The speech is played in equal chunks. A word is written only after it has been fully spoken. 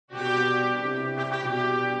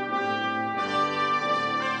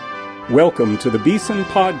Welcome to the Beeson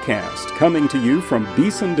Podcast, coming to you from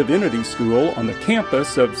Beeson Divinity School on the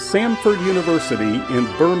campus of Samford University in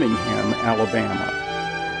Birmingham, Alabama.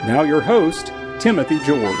 Now your host, Timothy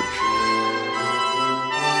George.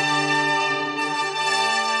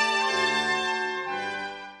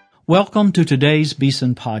 Welcome to today's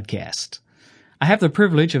Beeson Podcast. I have the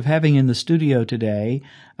privilege of having in the studio today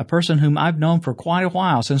a person whom I've known for quite a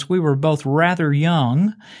while, since we were both rather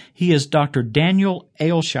young. He is Dr. Daniel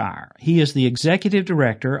Ailshire. He is the Executive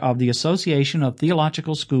Director of the Association of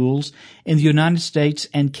Theological Schools in the United States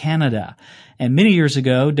and Canada. And many years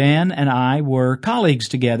ago, Dan and I were colleagues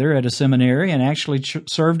together at a seminary and actually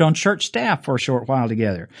served on church staff for a short while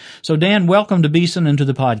together. So, Dan, welcome to Beeson and to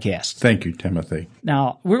the podcast. Thank you, Timothy.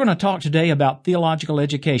 Now, we're going to talk today about theological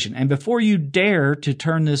education. And before you dare to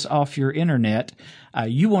turn this off your internet,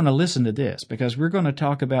 you want to listen to this, because we're going to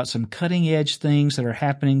talk about some cutting-edge things that are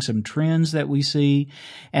happening, some trends that we see.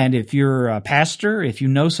 And if you're a pastor, if you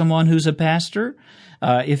know someone who's a pastor,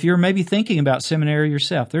 if you're maybe thinking about seminary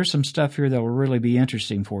yourself, there's some stuff here that will really be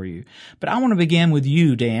interesting for you. But I want to begin with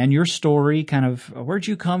you, Dan, your story, kind of where'd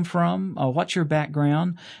you come from, what's your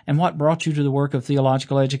background, and what brought you to the work of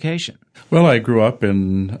theological education? Well, I grew up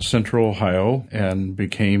in Central Ohio and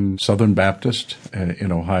became Southern Baptist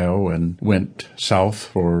in Ohio and went south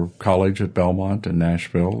for college at Belmont and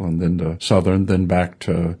Nashville, and then to Southern, then back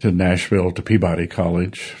to Nashville to Peabody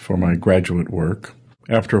College for my graduate work.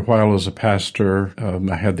 After a while as a pastor,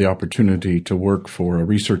 I had the opportunity to work for a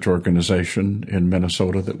research organization in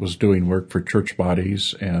Minnesota that was doing work for church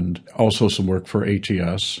bodies and also some work for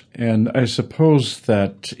ATS. And I suppose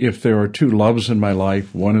that if there are two loves in my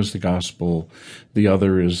life, one is the gospel, the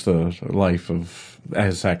other is the life of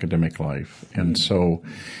as academic life. And so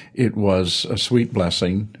it was a sweet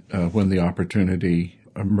blessing when the opportunity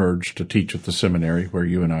emerged to teach at the seminary where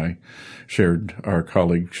you and I shared our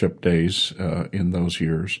colleagueship days in those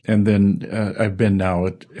years. And then I've been now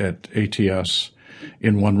at ATS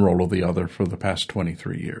in one role or the other for the past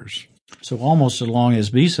 23 years. So almost as long as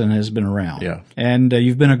Beeson has been around. Yeah. And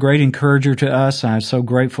you've been a great encourager to us. I'm so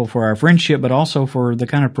grateful for our friendship, but also for the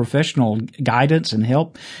kind of professional guidance and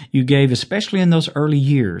help you gave, especially in those early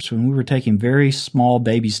years when we were taking very small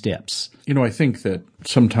baby steps. You know, I think that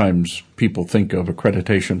sometimes people think of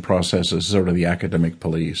accreditation process as sort of the academic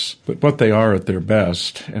police, but what they are at their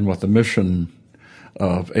best and what the mission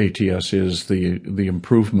of ATS is the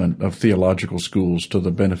improvement of theological schools to the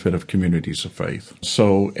benefit of communities of faith.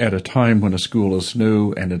 So at a time when a school is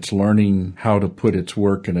new and it's learning how to put its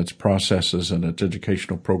work and its processes and its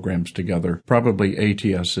educational programs together, probably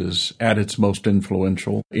ATS is at its most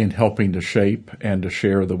influential in helping to shape and to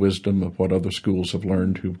share the wisdom of what other schools have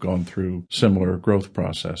learned who've gone through similar growth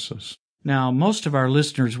processes. Now, most of our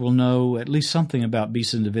listeners will know at least something about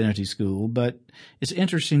Beeson Divinity School, but it's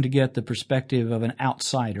interesting to get the perspective of an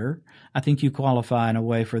outsider. I think you qualify in a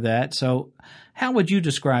way for that. So how would you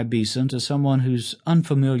describe Beeson to someone who's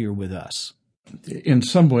unfamiliar with us? In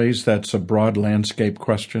some ways, that's a broad landscape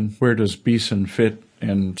question. Where does Beeson fit?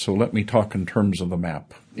 And so let me talk in terms of the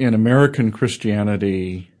map. In American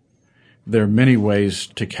Christianity, there are many ways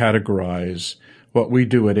to categorize. What we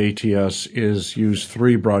do at ATS is use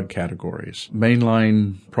three broad categories: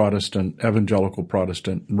 mainline Protestant, evangelical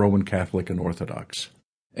Protestant, Roman Catholic, and Orthodox.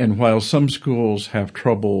 And while some schools have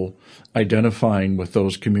trouble identifying with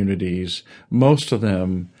those communities, most of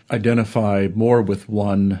them identify more with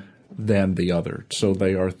one than the other. So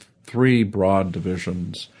they are three broad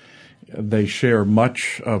divisions. They share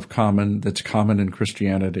much of that's common in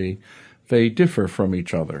Christianity. They differ from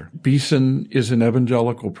each other. Beeson is an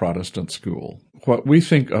evangelical Protestant school. What we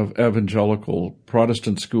think of evangelical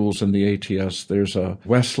Protestant schools in the ATS, there's a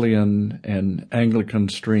Wesleyan and Anglican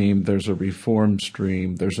stream, there's a Reformed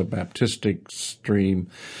stream, there's a Baptistic stream,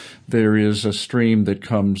 there is a stream that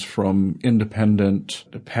comes from independent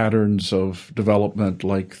patterns of development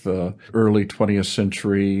like the early 20th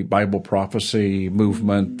century Bible prophecy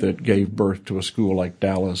movement that gave birth to a school like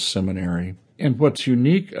Dallas Seminary. And what's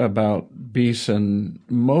unique about Beeson,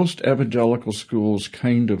 most evangelical schools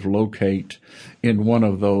kind of locate in one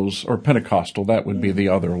of those, or Pentecostal, that would be the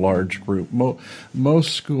other large group.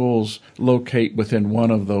 Most schools locate within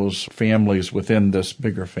one of those families within this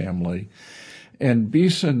bigger family. And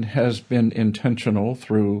Beeson has been intentional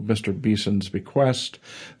through Mr. Beeson's bequest,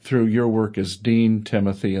 through your work as dean,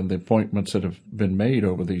 Timothy, and the appointments that have been made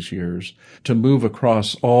over these years, to move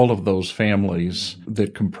across all of those families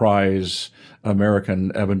that comprise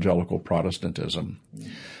American evangelical Protestantism.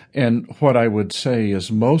 And what I would say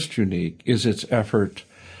is most unique is its effort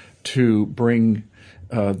to bring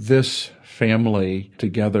this family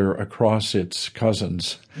together across its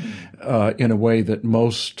cousins in a way that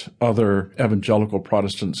most other evangelical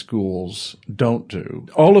Protestant schools don't do.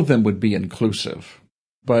 All of them would be inclusive.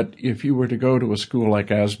 But if you were to go to a school like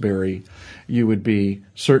Asbury, you would be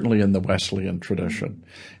certainly in the Wesleyan tradition.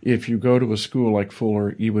 If you go to a school like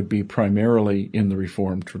Fuller, you would be primarily in the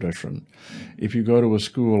Reformed tradition. If you go to a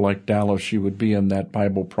school like Dallas, you would be in that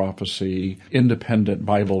Bible prophecy, independent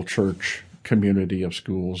Bible church community of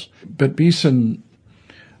schools. But Beeson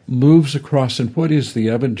moves across, and what is the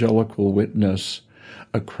evangelical witness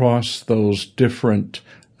across those different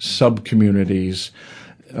sub-communities?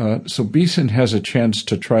 So Beeson has a chance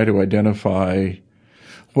to try to identify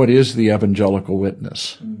what is the evangelical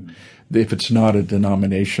witness, if it's not a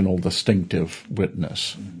denominational distinctive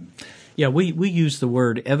witness. Yeah, we use the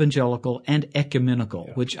word evangelical and ecumenical,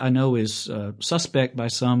 which I know is suspect by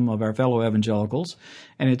some of our fellow evangelicals,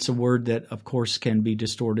 and it's a word that, of course, can be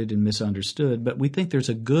distorted and misunderstood, but we think there's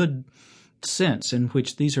a good sense in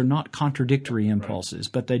which these are not contradictory impulses,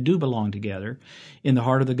 but they do belong together in the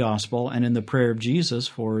heart of the gospel and in the prayer of Jesus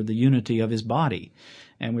for the unity of his body.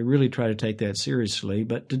 And we really try to take that seriously,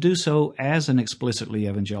 but to do so as an explicitly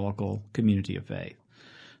evangelical community of faith.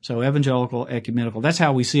 So evangelical, ecumenical, that's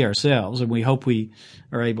how we see ourselves, and we hope we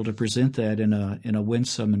are able to present that in a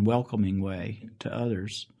winsome and welcoming way to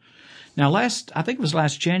others. Now, I think it was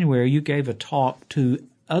last January, you gave a talk to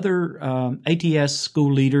other ATS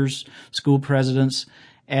school leaders, school presidents,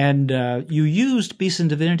 and you used Beeson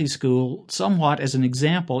Divinity School somewhat as an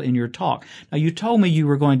example in your talk. Now, you told me you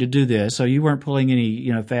were going to do this, so you weren't pulling any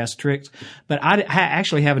fast tricks, but I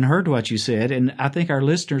actually haven't heard what you said, and I think our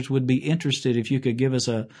listeners would be interested if you could give us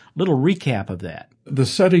a little recap of that. The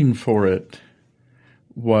setting for it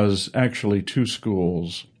was actually two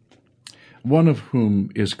schools, one of whom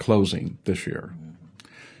is closing this year,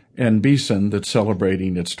 and Beeson that's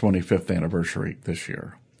celebrating its 25th anniversary this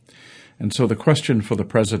year. And so the question for the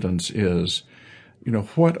presidents is,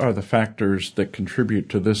 what are the factors that contribute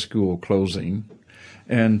to this school closing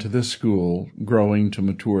and to this school growing to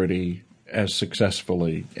maturity as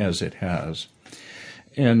successfully as it has?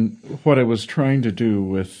 And what I was trying to do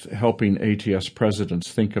with helping ATS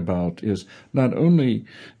presidents think about is not only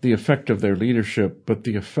the effect of their leadership, but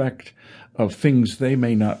the effect of things they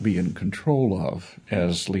may not be in control of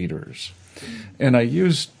as leaders. And I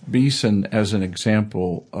used Beeson as an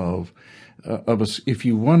example of if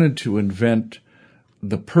you wanted to invent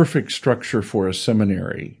the perfect structure for a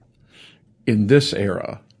seminary in this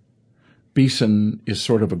era, Beeson is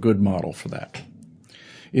sort of a good model for that.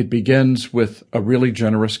 It begins with a really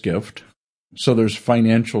generous gift, so there's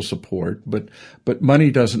financial support, but money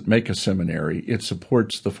doesn't make a seminary. It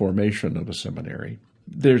supports the formation of a seminary.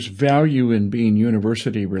 There's value in being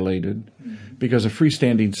university-related because a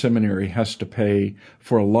freestanding seminary has to pay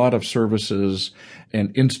for a lot of services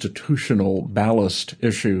and institutional ballast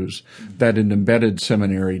issues that an embedded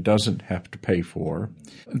seminary doesn't have to pay for.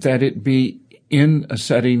 That it be in a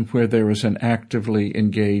setting where there is an actively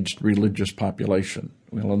engaged religious population.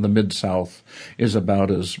 Well, in the Mid-South is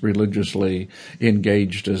about as religiously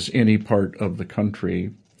engaged as any part of the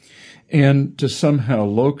country. And to somehow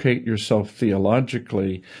locate yourself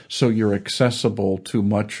theologically so you're accessible to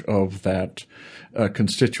much of that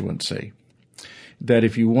constituency. That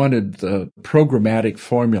if you wanted the programmatic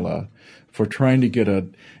formula for trying to get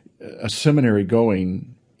a seminary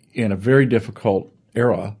going in a very difficult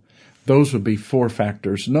era, those would be four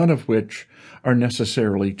factors, none of which are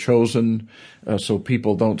necessarily chosen so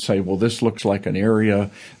people don't say, well, this looks like an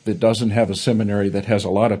area that doesn't have a seminary that has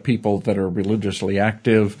a lot of people that are religiously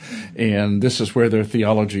active, and this is where their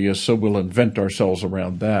theology is, so we'll invent ourselves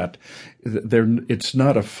around that. It's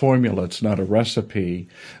not a formula, it's not a recipe,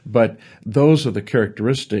 but those are the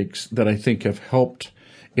characteristics that I think have helped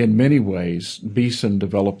in many ways Beeson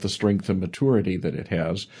develop the strength and maturity that it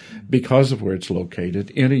has because of where it's located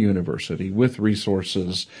in a university with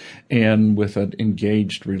resources and with an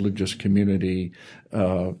engaged religious community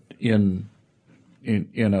in a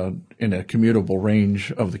commutable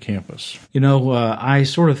range of the campus. I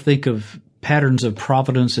sort of think of patterns of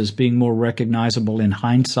providence as being more recognizable in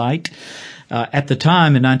hindsight. At the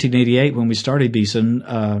time in 1988 when we started Beeson,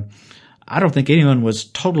 I don't think anyone was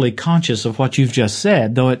totally conscious of what you've just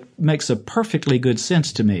said, though it makes a perfectly good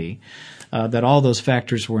sense to me that all those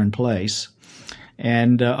factors were in place.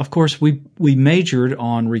 And, of course, we majored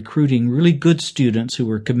on recruiting really good students who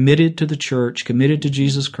were committed to the church, committed to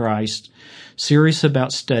Jesus Christ, serious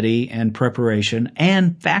about study and preparation,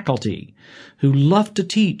 and faculty who loved to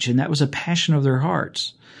teach, and that was a passion of their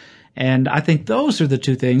hearts. And I think those are the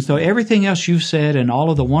two things, though everything else you've said and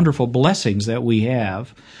all of the wonderful blessings that we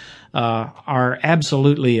have are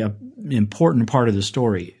absolutely an important part of the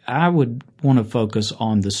story. I would want to focus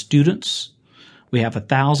on the students. We have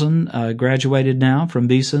 1,000 graduated now from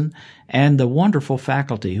Beeson, and the wonderful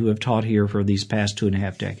faculty who have taught here for these past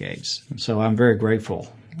 2.5 decades. So I'm very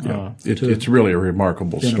grateful. It's really a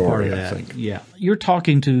remarkable story, I think. Yeah. You're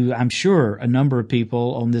talking to, I'm sure, a number of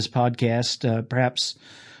people on this podcast. Perhaps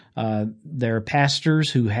there are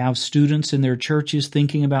pastors who have students in their churches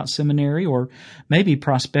thinking about seminary, or maybe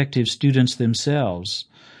prospective students themselves.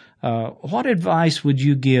 What advice would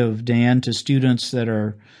you give, Dan, to students that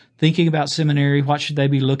are thinking about seminary? What should they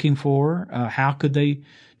be looking for? How could they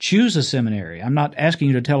choose a seminary? I'm not asking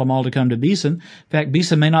you to tell them all to come to Beeson. In fact,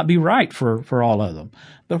 Beeson may not be right for all of them.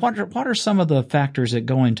 But what are some of the factors that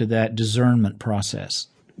go into that discernment process?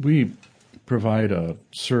 We provide a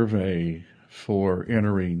survey for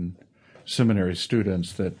entering seminary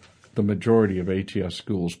students that the majority of ATS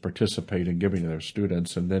schools participate in giving to their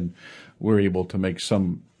students, and then we're able to make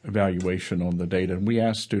some evaluation on the data. And we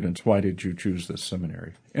ask students, why did you choose this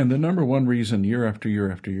seminary? And the number one reason year after year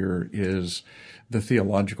after year is the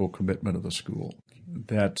theological commitment of the school.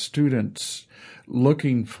 That students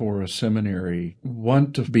looking for a seminary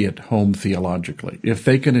want to be at home theologically. If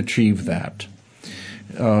they can achieve that,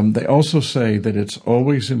 they also say that it's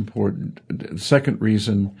always important. The second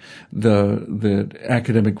reason, the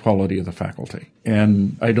academic quality of the faculty.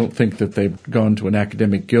 And I don't think that they've gone to an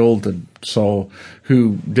academic guild and saw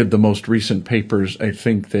who did the most recent papers. I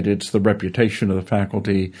think that it's the reputation of the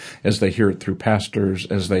faculty as they hear it through pastors,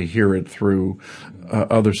 as they hear it through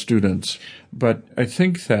other students. But I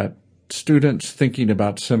think that students thinking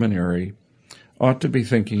about seminary ought to be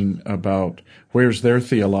thinking about where's their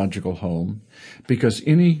theological home, because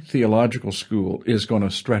any theological school is going to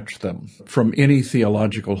stretch them from any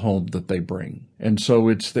theological home that they bring. And so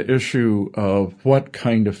it's the issue of what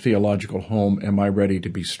kind of theological home am I ready to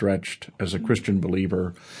be stretched as a Christian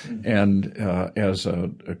believer and as a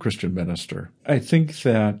Christian minister. I think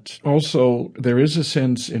that also there is a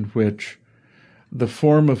sense in which the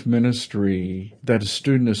form of ministry that a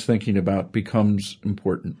student is thinking about becomes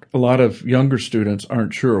important. A lot of younger students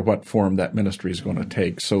aren't sure what form that ministry is going to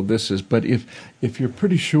take. So but if you're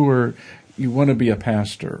pretty sure you want to be a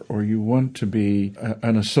pastor or you want to be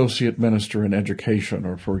an associate minister in education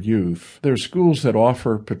or for youth, there are schools that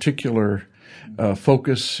offer particular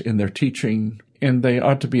focus in their teaching, and they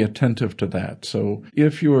ought to be attentive to that. So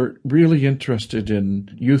if you're really interested in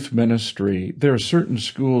youth ministry, there are certain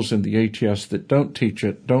schools in the ATS that don't teach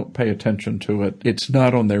it, don't pay attention to it. It's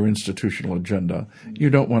not on their institutional agenda. You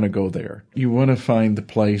don't want to go there. You want to find the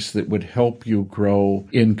place that would help you grow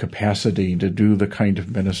in capacity to do the kind of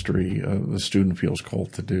ministry the student feels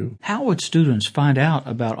called to do. How would students find out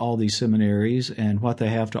about all these seminaries and what they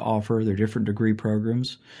have to offer, their different degree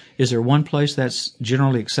programs? Is there one place that's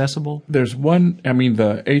generally accessible? There's one.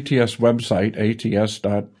 The ATS website,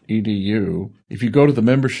 ats.edu, if you go to the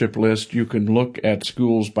membership list, you can look at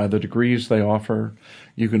schools by the degrees they offer.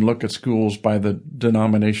 You can look at schools by the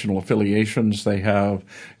denominational affiliations they have.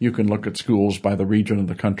 You can look at schools by the region of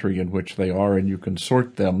the country in which they are, and you can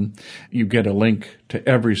sort them. You get a link to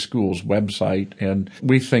every school's website, and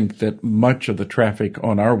we think that much of the traffic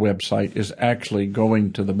on our website is actually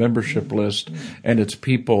going to the membership list, and it's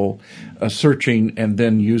people searching and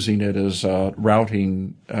then using it as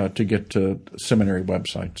routing to get to seminary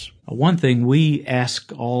websites. One thing we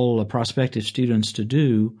ask all prospective students to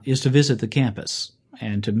do is to visit the campus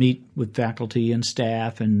and to meet with faculty and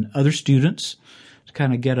staff and other students to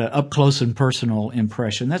kind of get an up-close and personal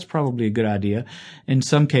impression. That's probably a good idea. In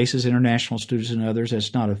some cases, international students and others,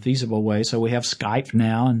 that's not a feasible way. So we have Skype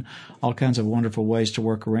now and all kinds of wonderful ways to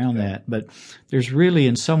work around that. But there's really,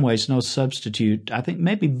 in some ways, no substitute, I think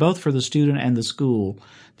maybe both for the student and the school,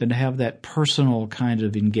 than to have that personal kind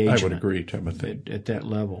of engagement. I would agree, Timothy. At that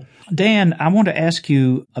level. Dan, I want to ask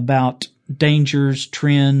you about dangers,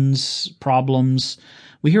 trends, problems.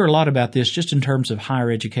 We hear a lot about this just in terms of higher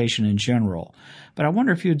education in general. But I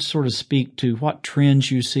wonder if you'd sort of speak to what trends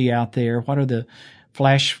you see out there. What are the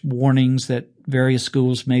flash warnings that various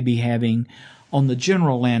schools may be having on the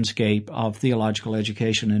general landscape of theological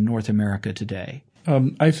education in North America today?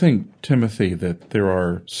 I think, Timothy, that there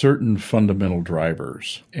are certain fundamental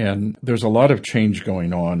drivers, and there's a lot of change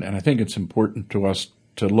going on, and I think it's important to us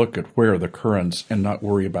to look at where are the currents and not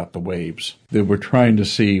worry about the waves. That we're trying to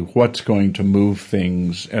see what's going to move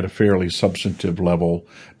things at a fairly substantive level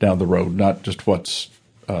down the road, not just what's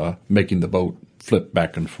making the boat flip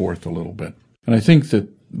back and forth a little bit. And I think that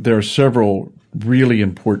there are several really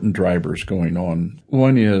important drivers going on.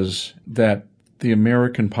 One is that the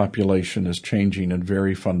American population is changing in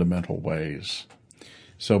very fundamental ways.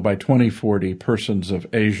 So by 2040, persons of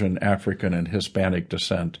Asian, African, and Hispanic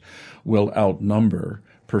descent will outnumber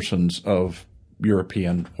persons of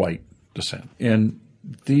European white descent. And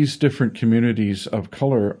these different communities of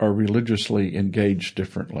color are religiously engaged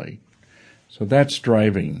differently. So that's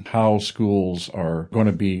driving how schools are going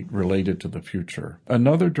to be related to the future.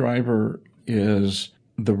 Another driver is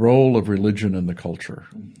the role of religion in the culture.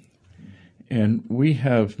 And we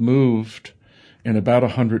have moved in about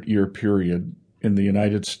 100-year period in the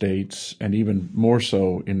United States, and even more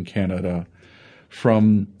so in Canada,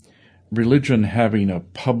 from religion having a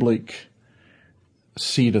public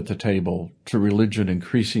seat at the table to religion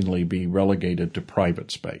increasingly be relegated to private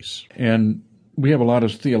space. And we have a lot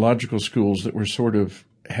of theological schools that were sort of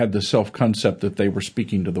had the self-concept that they were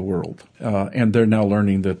speaking to the world. And they're now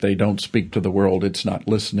learning that they don't speak to the world. It's not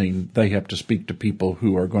listening. They have to speak to people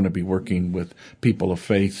who are going to be working with people of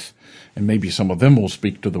faith. And maybe some of them will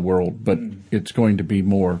speak to the world, but it's going to be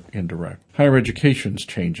more indirect. Higher education's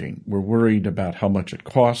changing. We're worried about how much it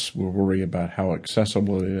costs. We're worried about how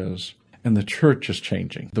accessible it is. And the church is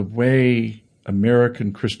changing. The way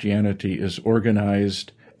American Christianity is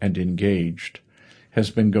organized and engaged has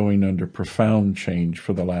been going under profound change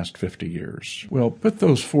for the last 50 years. Well, put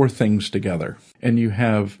those four things together, and you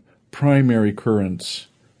have primary currents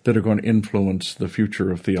that are going to influence the future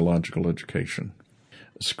of theological education.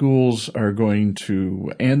 Schools are going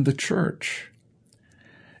to, and the church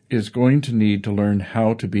is going to need to learn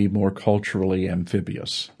how to be more culturally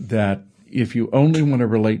amphibious. That if you only want to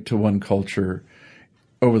relate to one culture,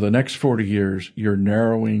 over the next 40 years, you're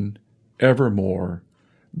narrowing ever more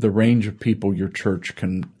the range of people your church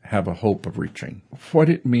can have a hope of reaching. What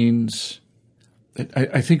it means,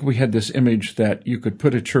 I think we had this image that you could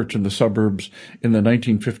put a church in the suburbs in the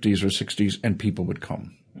 1950s or 60s and people would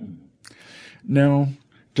come. Now,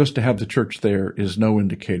 just to have the church there is no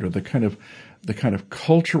indicator. The kind of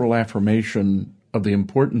cultural affirmation of the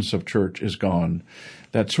importance of church is gone.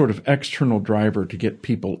 That sort of external driver to get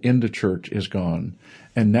people into church is gone.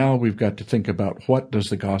 And now we've got to think about, what does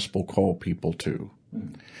the gospel call people to?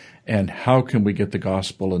 And how can we get the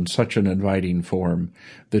gospel in such an inviting form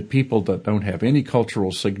that people that don't have any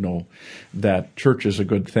cultural signal that church is a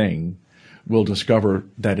good thing will discover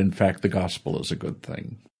that, in fact, the gospel is a good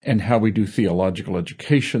thing? And how we do theological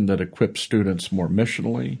education that equips students more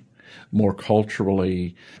missionally, more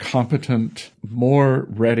culturally competent, more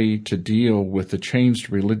ready to deal with the changed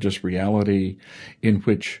religious reality in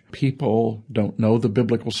which people don't know the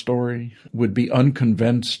biblical story, would be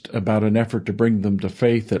unconvinced about an effort to bring them to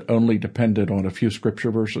faith that only depended on a few scripture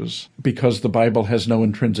verses because the Bible has no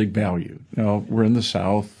intrinsic value. Now, we're in the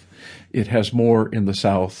South. It has more in the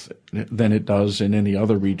South than it does in any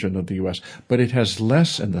other region of the U.S., but it has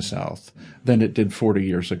less in the South than it did 40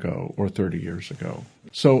 years ago or 30 years ago.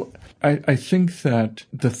 So I think that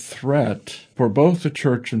the threat for both the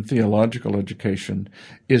church and theological education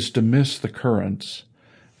is to miss the currents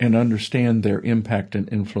and understand their impact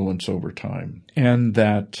and influence over time. And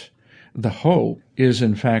that the hope is,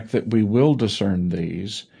 in fact, that we will discern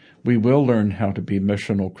these. We will learn how to be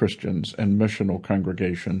missional Christians and missional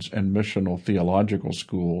congregations and missional theological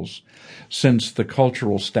schools, since the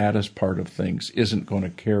cultural status part of things isn't going to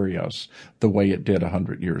carry us the way it did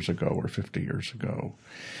 100 years ago or 50 years ago.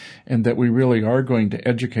 And that we really are going to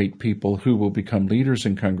educate people who will become leaders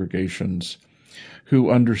in congregations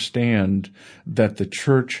who understand that the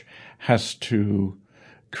church has to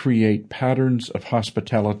create patterns of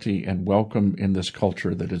hospitality and welcome in this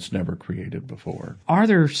culture that it's never created before. Are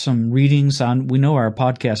there some readings on, we know our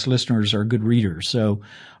podcast listeners are good readers, so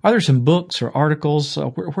are there some books or articles?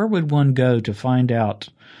 Where would one go to find out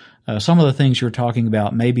some of the things you're talking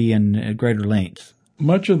about, maybe in greater length?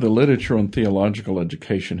 Much of the literature on theological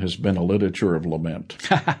education has been a literature of lament.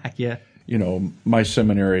 Yeah. You know, my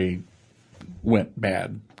seminary went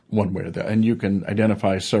bad one way or the other, and you can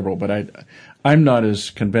identify several, but I'm not as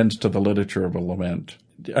convinced of the literature of a lament.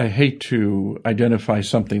 I hate to identify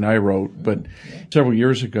something I wrote, but several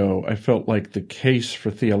years ago, I felt like the case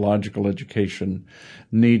for theological education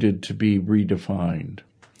needed to be redefined,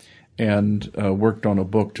 and worked on a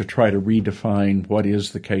book to try to redefine what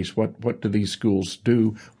is the case. What do these schools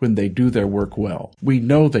do when they do their work well? We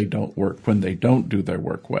know they don't work when they don't do their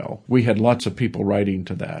work well. We had lots of people writing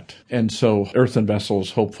to that. And so Earthen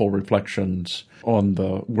Vessels, Hopeful Reflections on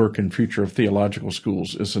the Work and Future of Theological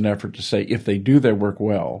Schools is an effort to say, if they do their work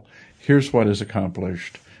well, here's what is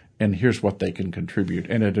accomplished, and here's what they can contribute,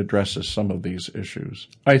 and it addresses some of these issues.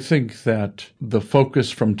 I think that the focus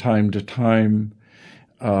from time to time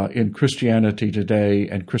in Christianity Today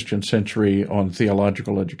and Christian Century on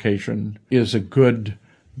theological education is a good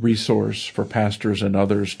resource for pastors and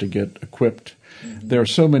others to get equipped. There are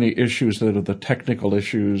so many issues that are the technical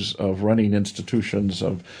issues of running institutions,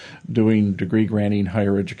 of doing degree granting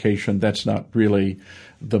higher education. That's not really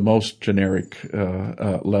the most generic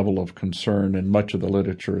level of concern, and much of the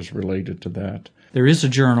literature is related to that. There is a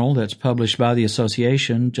journal that's published by the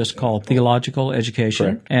association just called Theological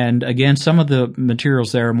Education. Correct. And again, some of the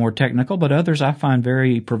materials there are more technical, but others I find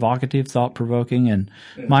very provocative, thought-provoking, and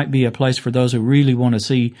might be a place for those who really want to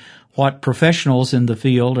see what professionals in the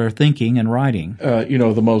field are thinking and writing.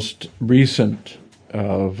 The most recent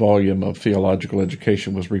volume of Theological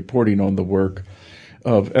Education was reporting on the work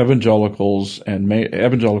of evangelicals and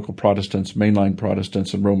evangelical Protestants, mainline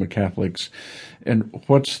Protestants, and Roman Catholics, and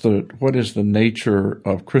what is the nature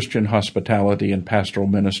of Christian hospitality and pastoral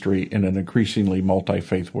ministry in an increasingly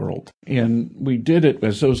multi-faith world. And we did it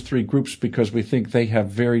as those three groups because we think they have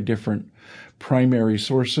very different primary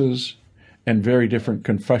sources and very different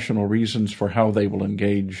confessional reasons for how they will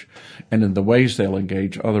engage and in the ways they'll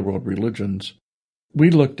engage other world religions. We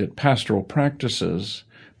looked at pastoral practices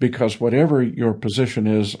because whatever your position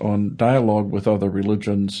is on dialogue with other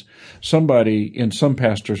religions, somebody in some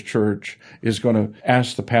pastor's church is going to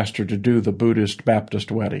ask the pastor to do the Buddhist Baptist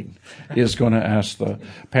wedding, is going to ask the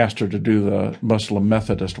pastor to do the Muslim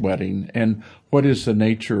Methodist wedding. And what is the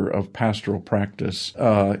nature of pastoral practice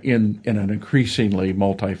in an increasingly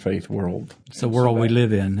multi-faith world? It's the world we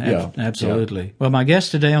live in. Yeah. Absolutely. Yeah. Well, my guest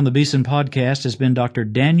today on the Beeson Podcast has been Dr.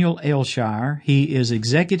 Daniel Aylshire. He is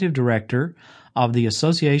Executive Director of the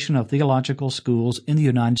Association of Theological Schools in the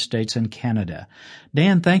United States and Canada.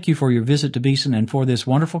 Dan, thank you for your visit to Beeson and for this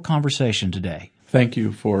wonderful conversation today. Thank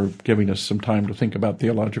you for giving us some time to think about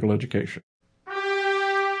theological education.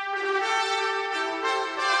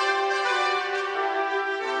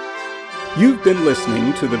 You've been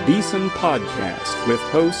listening to the Beeson Podcast with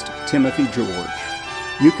host Timothy George.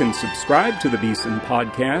 You can subscribe to the Beeson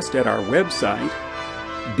Podcast at our website,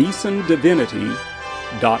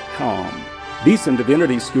 beesondivinity.com. Beeson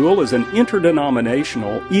Divinity School is an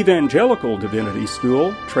interdenominational evangelical divinity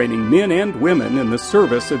school training men and women in the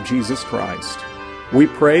service of Jesus Christ. We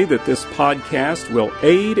pray that this podcast will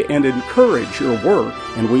aid and encourage your work,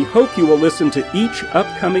 and we hope you will listen to each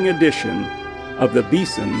upcoming edition of the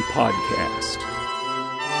Beeson Podcast.